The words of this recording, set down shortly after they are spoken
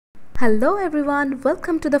Hello everyone,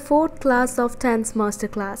 welcome to the 4th class of tense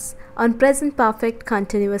masterclass on present perfect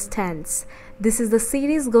continuous tense. This is the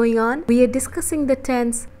series going on. We are discussing the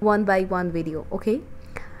tense one by one video, okay?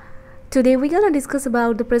 Today we're going to discuss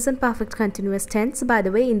about the present perfect continuous tense. By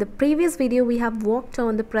the way, in the previous video we have worked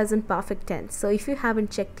on the present perfect tense. So if you haven't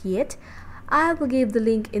checked yet, I will give the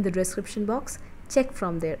link in the description box. Check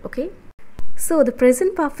from there, okay? So the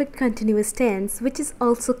present perfect continuous tense, which is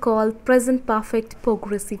also called present perfect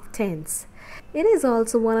progressive tense. It is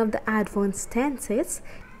also one of the advanced tenses.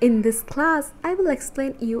 In this class, I will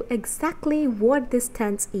explain you exactly what this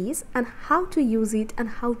tense is and how to use it and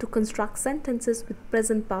how to construct sentences with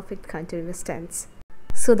present perfect continuous tense,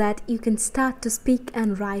 so that you can start to speak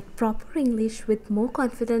and write proper English with more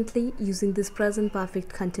confidently using this present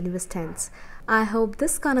perfect continuous tense. I hope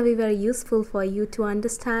this is gonna be very useful for you to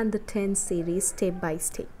understand the tense series step by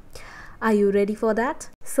step. Are you ready for that?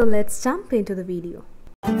 So let's jump into the video.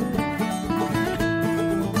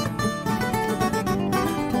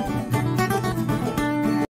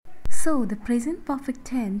 So the present perfect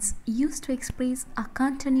tense used to express a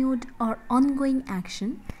continued or ongoing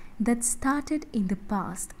action that started in the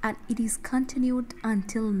past and it is continued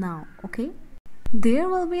until now, okay? There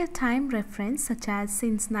will be a time reference such as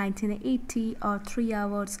since 1980 or 3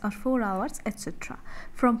 hours or 4 hours, etc.,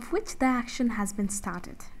 from which the action has been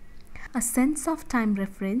started. A sense of time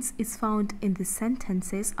reference is found in the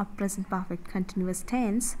sentences of present perfect continuous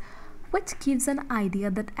tense, which gives an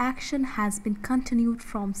idea that action has been continued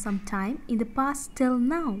from some time in the past till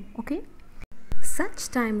now, okay? Such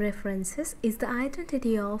time references is the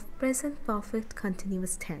identity of present perfect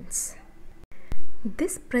continuous tense.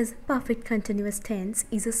 This present perfect continuous tense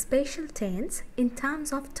is a special tense in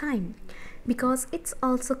terms of time because it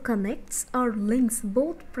also connects or links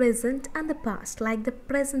both present and the past, like the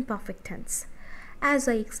present perfect tense, as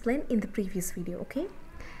I explained in the previous video, okay?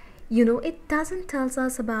 You know, it doesn't tell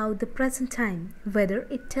us about the present time, whether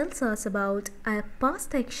it tells us about a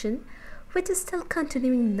past action which is still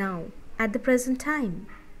continuing now at the present time.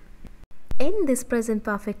 In this present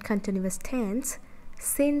perfect continuous tense,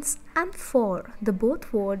 since and for, the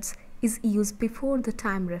both words is used before the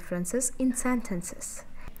time references in sentences.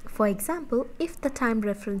 For example, if the time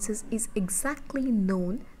references is exactly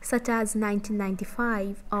known, such as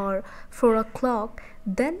 1995 or 4 o'clock,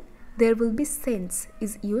 then there will be since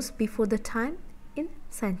is used before the time in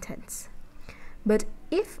sentence. But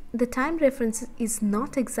if the time reference is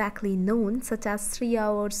not exactly known, such as 3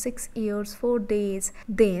 hours, 6 years, 4 days,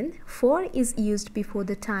 then for is used before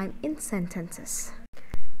the time in sentences.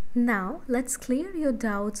 Now let's clear your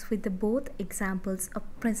doubts with the both examples of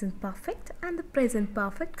present perfect and the present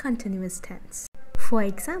perfect continuous tense. For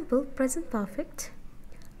example, present perfect: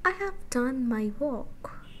 I have done my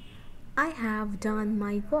work. I have done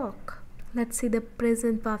my work. Let's see the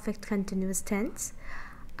present perfect continuous tense.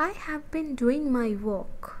 I have been doing my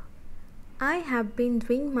work. I have been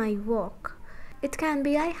doing my work. It can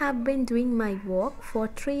be I have been doing my work for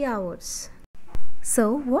 3 hours.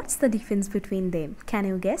 So what's the difference between them? Can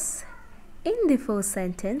you guess? In the first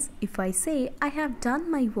sentence, if I say I have done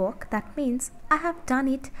my work, that means I have done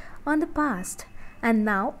it on the past and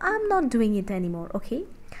now I'm not doing it anymore, okay?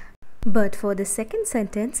 But for the second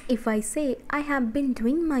sentence, if I say I have been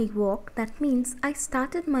doing my work, that means I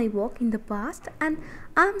started my work in the past and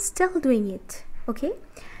I'm still doing it, okay?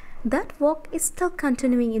 That work is still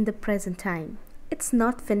continuing in the present time. It's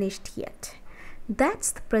not finished yet.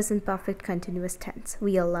 That's the present perfect continuous tense.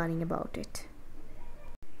 We are learning about it.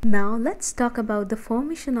 Now let's talk about the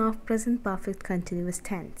formation of present perfect continuous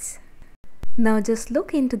tense. Now just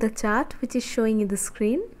look into the chart which is showing in the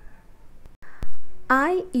screen.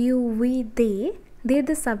 I, you, we, they, they're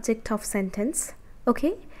the subject of sentence,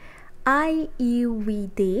 okay? I, you, we,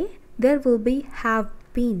 they, there will be have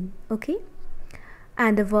been, okay?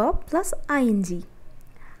 And a verb plus ing.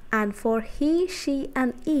 And for he, she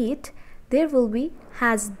and it, there will be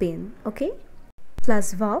has been, okay?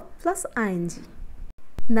 Plus verb plus ing.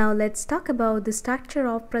 Now let's talk about the structure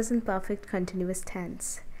of present perfect continuous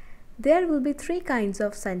tense. There will be 3 kinds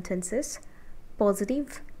of sentences: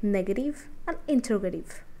 positive, negative and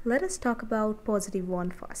interrogative. Let us talk about positive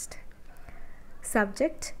one first.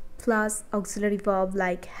 Subject plus auxiliary verb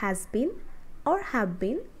like has been or have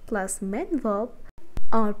been plus main verb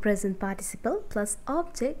or present participle plus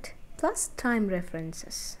object plus time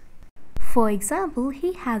references. For example,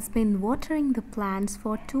 he has been watering the plants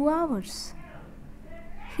for 2 hours.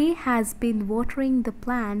 He has been watering the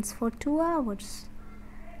plants for 2 hours.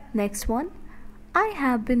 Next one, I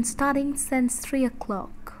have been studying since 3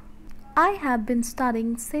 o'clock. I have been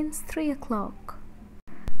studying since 3 o'clock.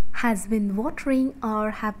 has been watering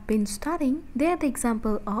or have been studying, they are the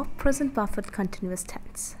example of present perfect continuous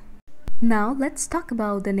tense. Now let's talk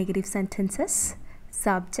about the negative sentences.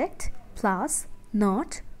 Subject plus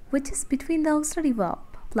not, which is between the auxiliary verb,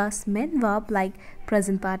 plus main verb like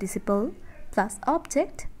present participle, plus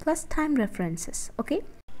object plus time references. Okay,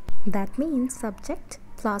 that means subject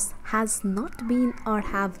plus has not been or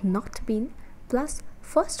have not been, plus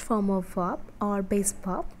first form of verb or base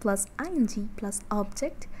verb, plus ing plus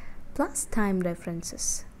object plus time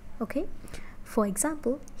references. Okay, for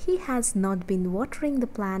example, he has not been watering the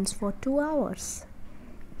plants for 2 hours.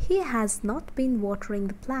 He has not been watering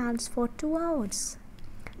the plants for 2 hours.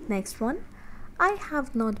 Next one, I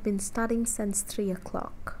have not been studying since 3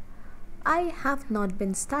 o'clock. I have not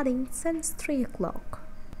been studying since 3 o'clock.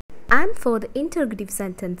 And for the interrogative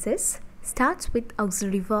sentences, starts with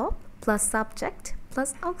auxiliary verb plus subject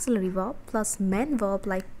plus auxiliary verb plus main verb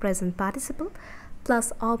like present participle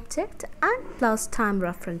plus object and plus time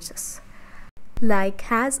references. Like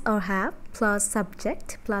has or have plus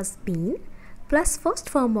subject plus been plus first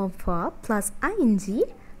form of verb plus ing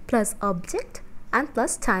plus object and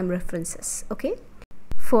plus time references. Okay,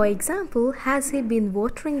 for example, has he been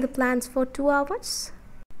watering the plants for 2 hours?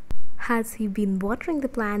 Has he been watering the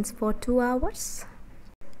plants for 2 hours?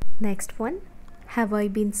 Next one, have I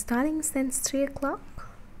been studying since 3 o'clock?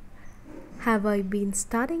 Have I been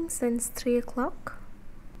studying since 3 o'clock?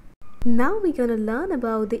 Now we're going to learn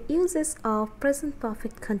about the uses of present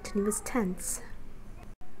perfect continuous tense.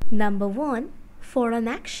 Number 1, for an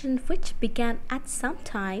action which began at some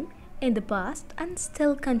time in the past and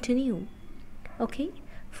still continue. Okay,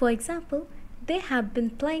 for example, they have been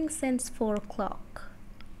playing since 4 o'clock.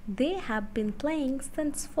 They have been playing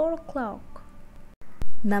since 4 o'clock.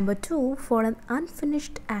 Number 2, for an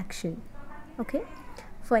unfinished action. Okay,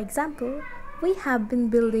 for example, we have been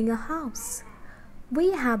building a house.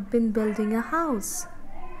 We have been building a house.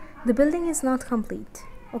 The building is not complete.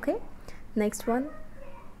 Okay, next one,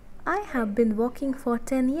 I have been walking for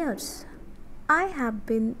 10 years. I have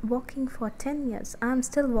been walking for 10 years. I am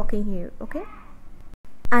still walking here. Okay,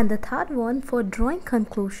 and the third one, for drawing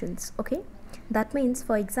conclusions. Okay, that means,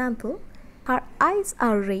 for example, her eyes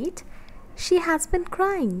are red. She has been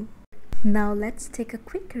crying. Now let's take a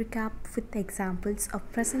quick recap with the examples of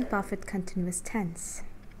present perfect continuous tense.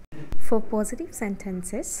 For positive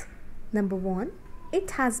sentences, number 1,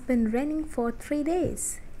 it has been raining for 3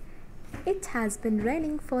 days. It has been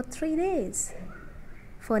raining for 3 days.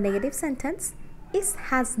 For negative sentence, it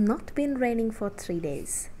has not been raining for 3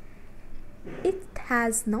 days. It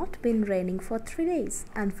has not been raining for 3 days.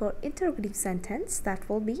 And for interrogative sentence, that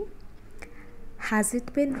will be, has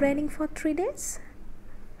it been raining for 3 days?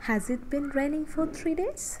 Has it been raining for 3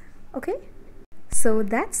 days? Okay, so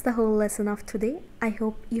that's the whole lesson of today. I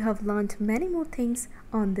hope you have learned many more things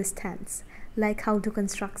on this tense, like how to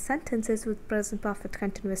construct sentences with present perfect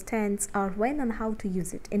continuous tense, or when and how to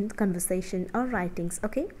use it in conversation or writings.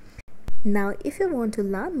 Okay, now if you want to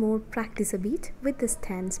learn more, practice a bit with this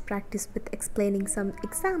tense, practice with explaining some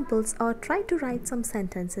examples, or try to write some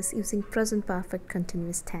sentences using present perfect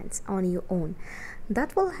continuous tense on your own.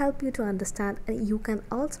 That will help you to understand, and you can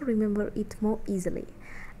also remember it more easily.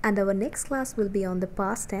 And our next class will be on the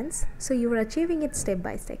past tense, so you are achieving it step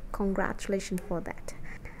by step. Congratulations for that.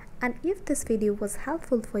 And if this video was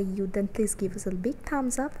helpful for you, then please give us a big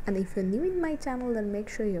thumbs up, and if you're new in my channel, then make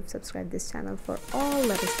sure you have subscribed this channel for all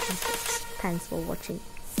latest updates. Thanks for watching.